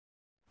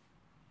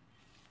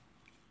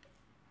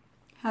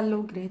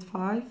Hello grade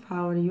 5,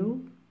 how are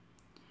you?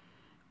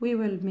 We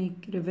will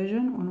make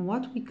revision on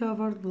what we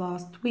covered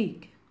last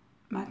week.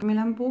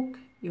 Macmillan book,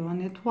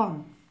 unit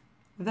 1.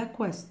 The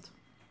quest.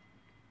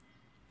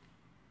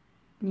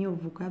 New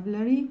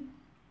vocabulary.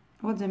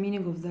 What's the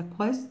meaning of the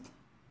quest?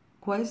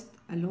 Quest,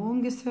 a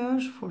long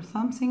search for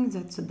something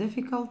that's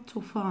difficult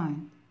to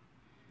find.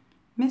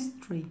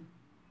 Mystery,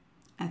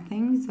 a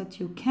thing that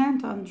you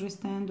can't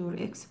understand or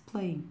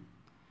explain.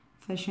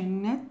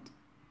 Fishing net,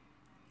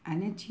 a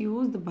net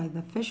used by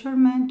the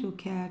fishermen to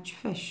catch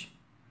fish.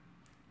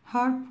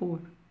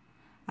 Harbor,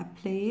 a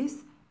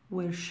place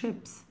where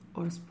ships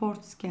or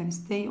sports can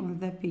stay on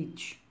the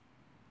beach.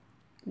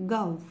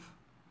 Gulf,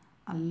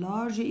 a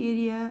large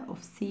area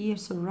of sea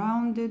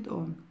surrounded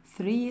on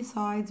three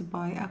sides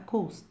by a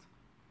coast.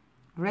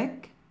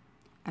 Wreck,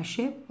 a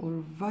ship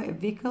or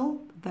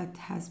vehicle that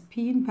has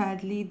been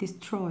badly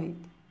destroyed.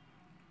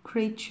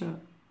 Creature,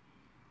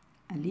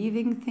 a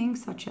living thing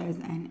such as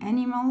an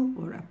animal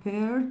or a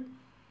bird,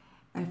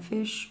 a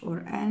fish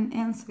or an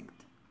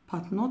insect,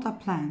 but not a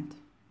plant.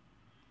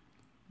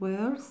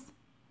 Worth,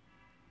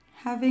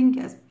 having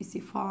a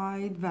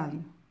specified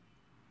value.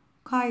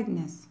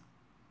 Kindness,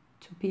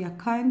 to be a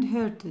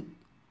kind-hearted,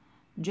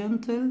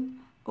 gentle,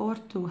 or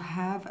to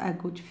have a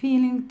good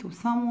feeling to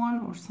someone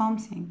or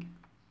something.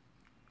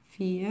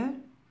 Fear,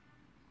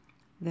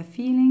 the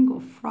feeling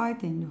of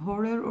fright and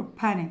horror or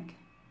panic.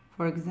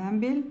 For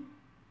example,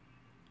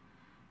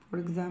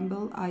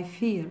 I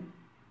fear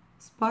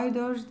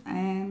spiders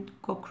and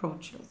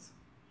cockroaches.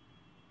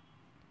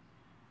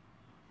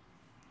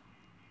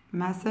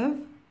 Massive,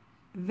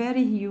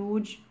 very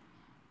huge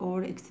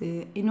or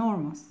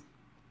enormous.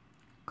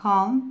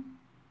 Calm,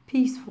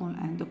 peaceful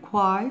and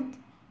quiet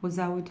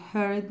without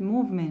hurried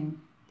movement,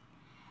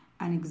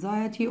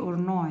 anxiety or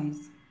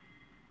noise.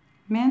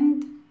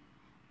 Mend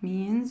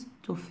means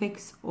to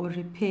fix or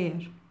repair.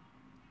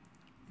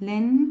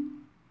 Lean,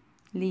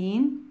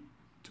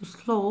 to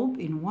slope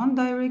in one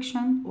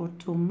direction or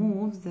to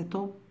move the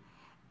top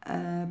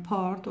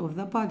part of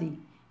the body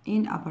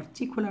in a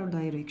particular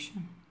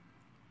direction.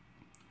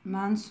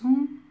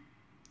 Monsoon,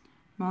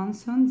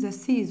 the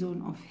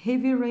season of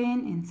heavy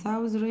rain in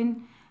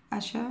southern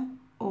Asia,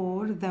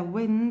 or the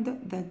wind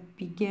that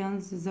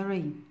begins the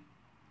rain.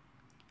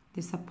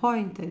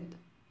 Disappointed,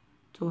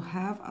 to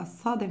have a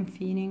sudden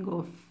feeling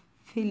of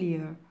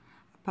failure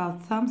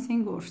about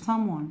something or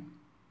someone.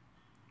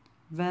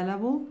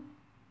 Valuable,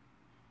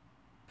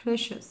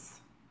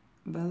 precious.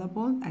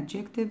 Valuable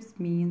adjectives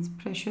means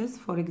precious.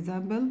 For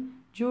example,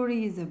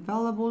 jewelry is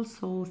valuable,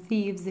 so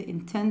thieves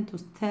intend to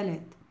steal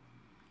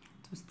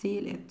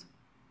it.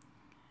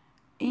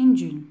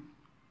 Engine,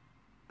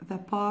 the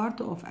part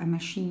of a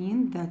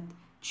machine that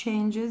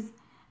changes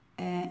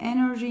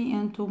energy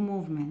into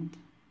movement.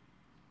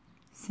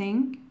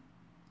 Sink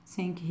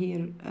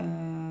here,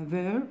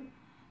 verb,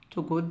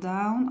 to go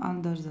down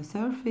under the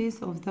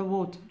surface of the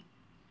water.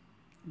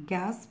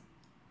 Gasp,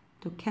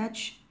 to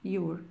catch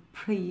your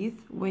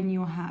breath when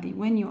you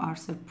are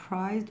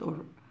surprised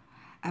or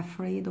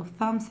afraid of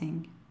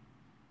something.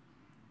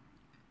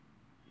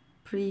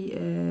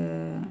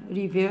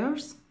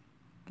 Reverse,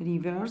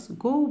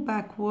 go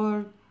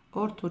backward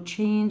or to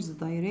change the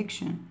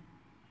direction.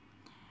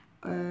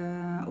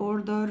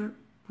 Order,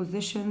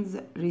 positions,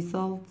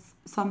 results,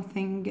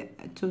 something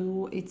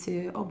to its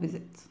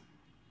opposite.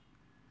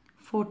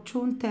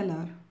 Fortune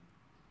teller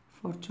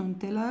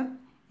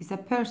is a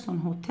person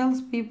who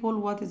tells people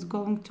what is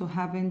going to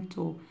happen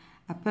to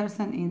a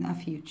person in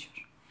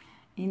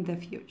the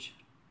future.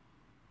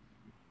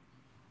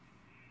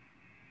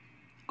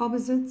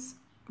 Opposites,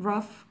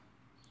 rough,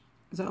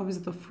 the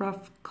opposite of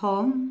rough,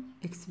 calm,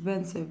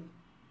 expensive,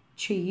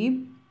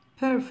 cheap,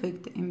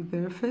 perfect,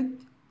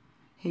 imperfect,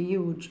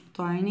 huge,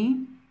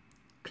 tiny,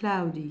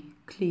 cloudy,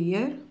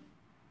 clear,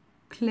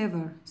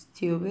 clever,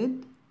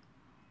 stupid.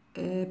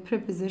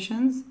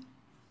 Prepositions,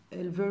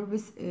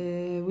 verbs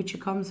which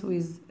comes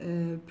with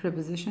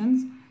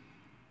prepositions.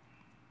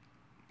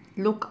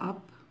 Look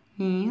up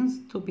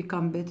means to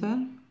become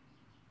better.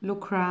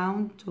 Look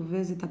round, to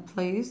visit a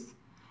place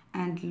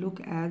and look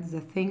at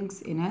the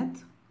things in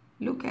it.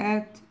 Look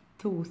at,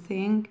 to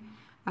think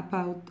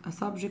about a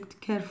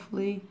subject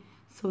carefully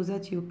so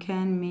that you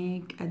can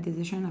make a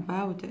decision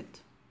about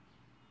it.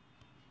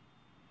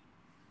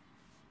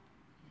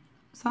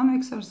 Some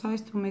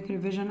exercise to make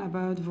revision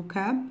about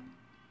vocab.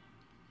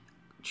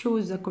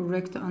 Choose the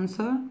correct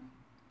answer.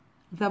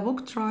 The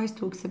book tries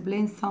to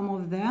explain some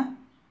of the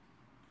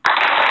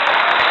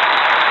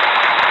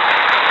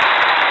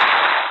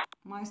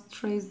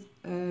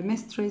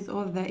mysteries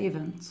of the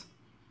event.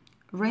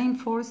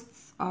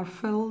 Rainforests are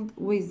filled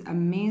with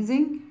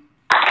amazing.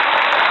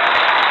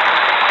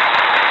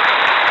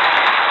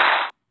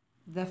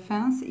 The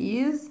fence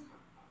is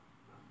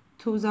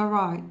to the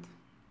right.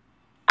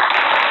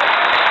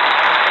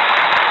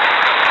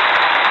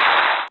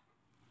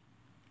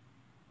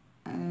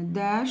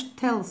 Dash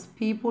tells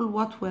people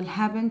what will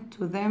happen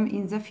to them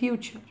in the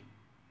future.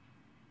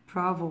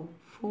 Bravo.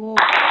 4.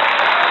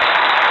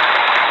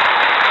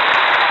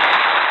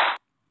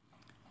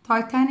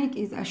 Titanic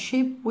is a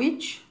ship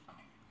which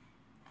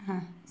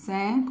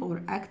sank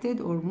or acted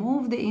or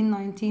moved in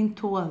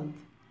 1912.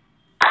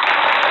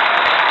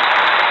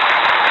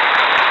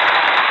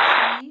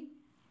 She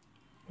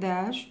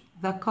dashed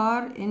the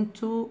car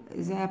into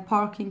the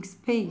parking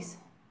space.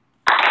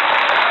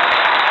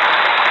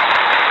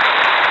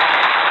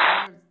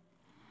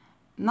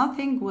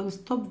 Nothing will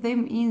stop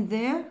them in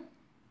there.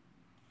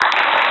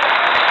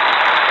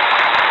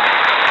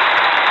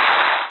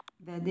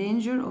 The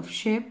danger of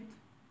ship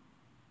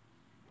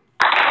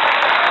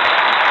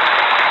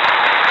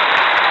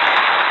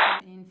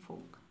in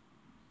fog.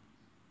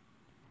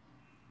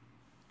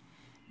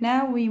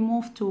 Now we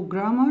move to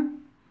grammar,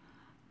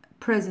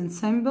 present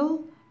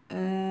simple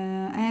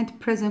and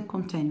present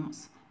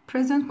continuous.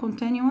 Present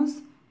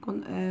continuous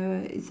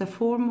is a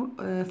form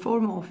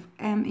of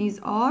am, is,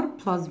 are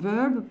plus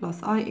verb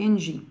plus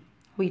ing.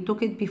 We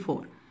took it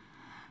before.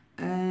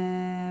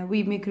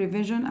 We make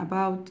revision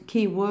about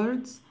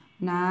keywords.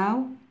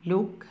 Now,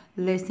 look,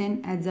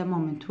 listen, at the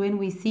moment. When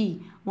we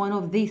see one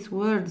of these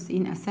words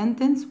in a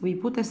sentence, we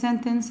put a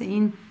sentence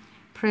in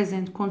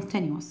present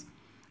continuous.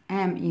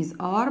 Am, is,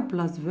 are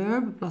plus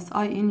verb plus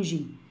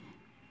ing.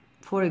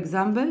 For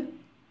example,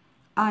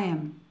 I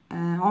am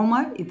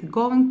Omar is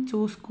going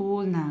to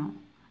school now.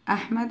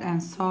 Ahmed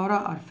and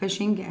Sarah are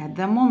fishing at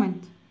the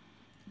moment.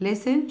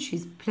 Listen,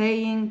 she's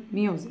playing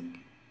music.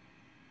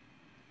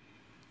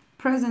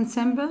 Present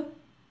simple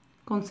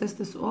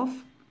consists of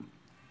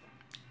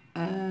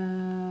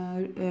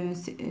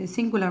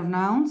singular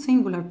nouns,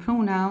 singular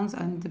pronouns,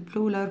 and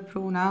plural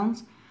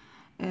pronouns.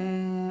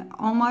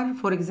 Omar,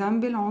 for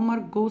example,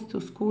 Omar goes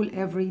to school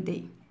every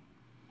day.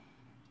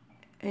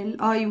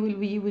 I, will,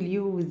 we, will,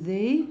 you, with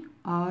they.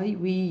 I,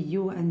 we,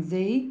 you, and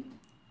they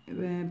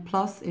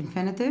plus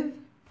infinitive.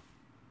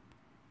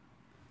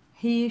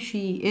 He,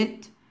 she,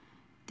 it.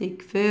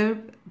 Take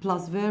verb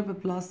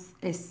plus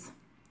s.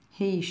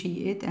 He,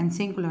 she, it, and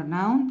singular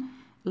noun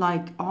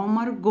like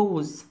Omar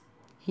goes.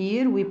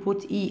 Here we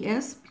put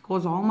es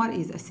because Omar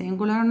is a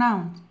singular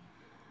noun.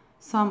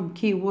 Some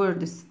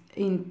keywords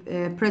in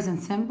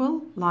present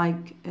simple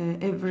like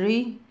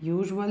every,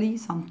 usually,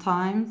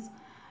 sometimes,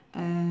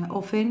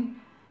 often,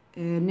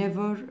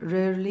 never,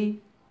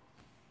 rarely.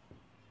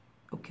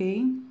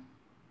 Okay.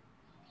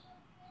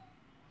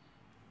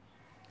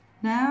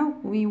 Now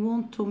we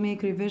want to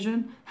make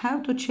revision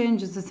how to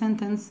change the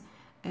sentence,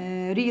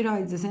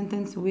 rewrite the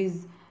sentence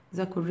with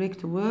the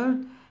correct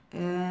word.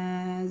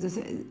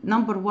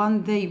 Number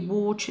one, they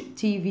watch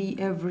TV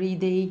every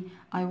day.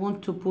 I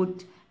want to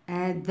put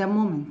at the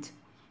moment.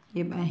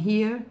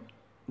 Here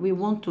we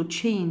want to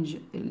change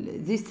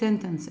this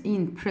sentence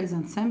in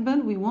present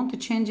simple. We want to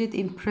change it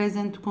in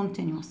present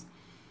continuous.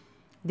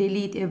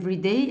 Delete every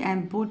day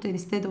and put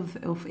instead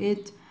of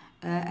it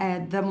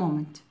at the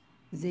moment.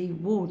 They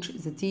watch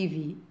the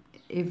TV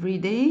every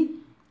day.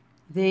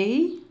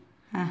 They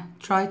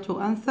try to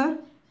answer.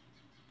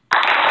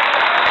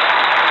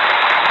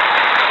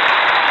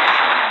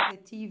 The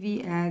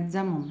TV at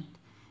the moment.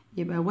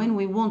 When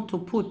we want to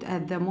put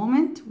at the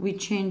moment, we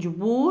change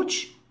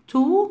watch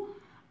to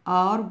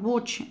are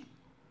watching.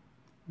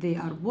 They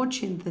are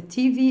watching the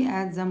TV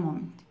at the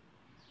moment.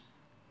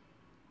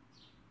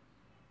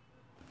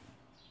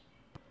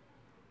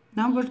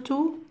 Number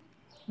two,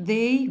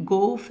 they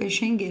go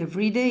fishing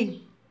every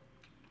day.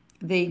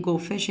 They go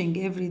fishing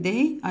every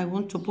day. I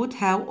want to put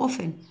how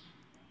often.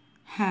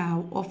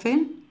 How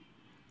often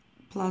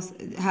plus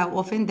how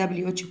often,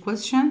 WH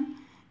question,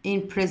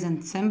 in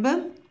present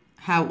simple.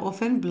 How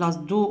often plus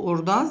do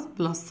or does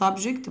plus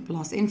subject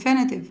plus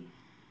infinitive.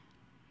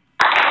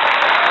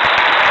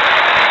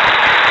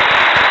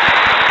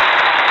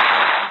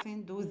 How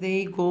often do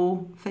they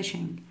go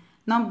fishing?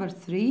 Number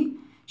three,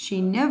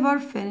 she never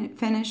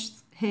finished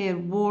her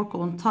work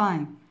on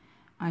time.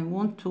 I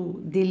want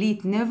to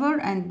delete never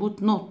and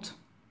put not.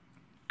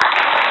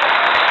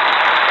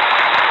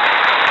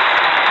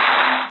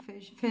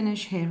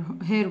 Finish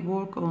her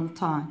work on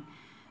time.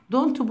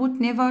 Don't put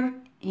never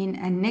in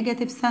a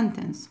negative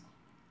sentence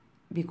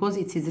because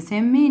it is the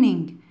same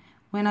meaning.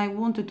 When I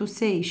wanted to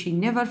say she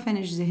never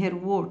finished her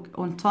work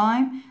on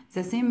time,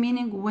 the same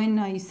meaning when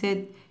I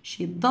said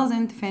she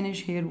doesn't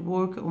finish her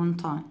work on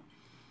time.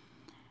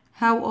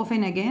 How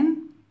often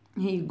again?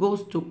 He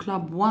goes to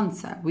club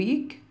once a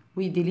week.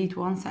 We delete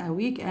once a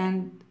week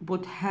and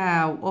put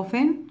how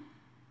often.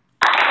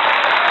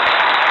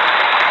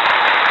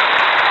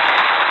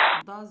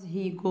 Does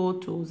he go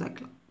to the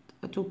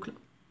club?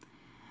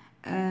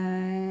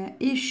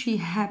 Is she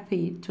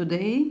happy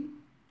today?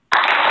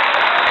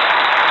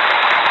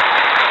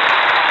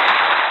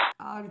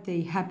 Are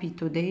they happy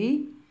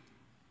today?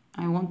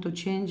 I want to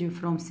change it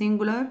from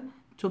singular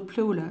to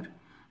plural.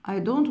 I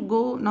don't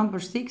go, number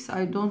 6,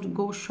 I don't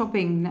go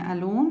shopping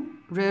alone,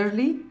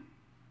 rarely.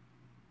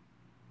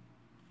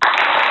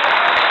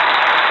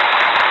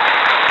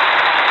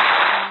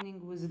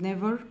 Meaning with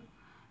never.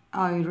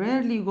 I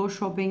rarely go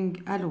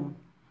shopping alone.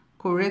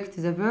 Correct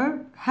the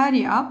verb,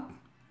 hurry up,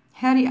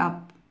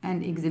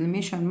 and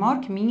exclamation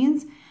mark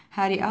means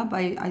hurry up,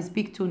 I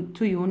speak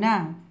to you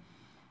now.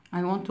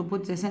 I want to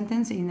put the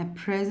sentence in a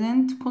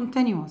present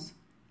continuous.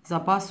 The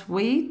bus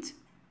wait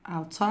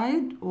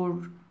outside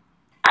or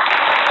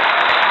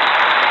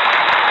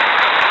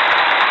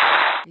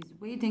is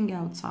waiting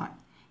outside.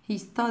 He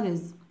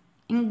studies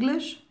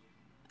English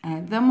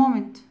at the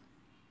moment.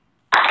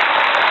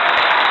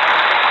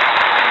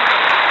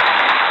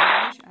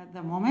 English at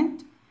the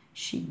moment.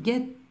 She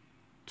get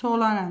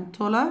taller and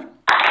taller.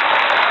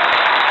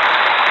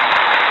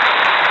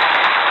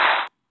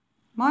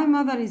 My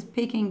mother is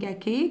baking a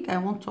cake. I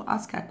want to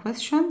ask her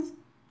questions.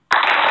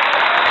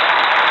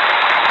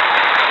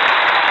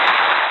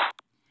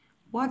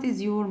 What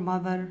is your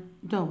mother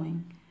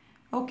doing?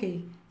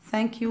 Okay,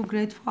 thank you,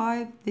 grade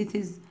 5. This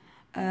is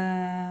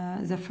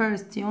the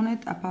first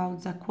unit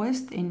about the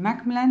quest in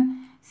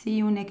Macmillan. See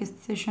you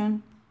next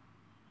session.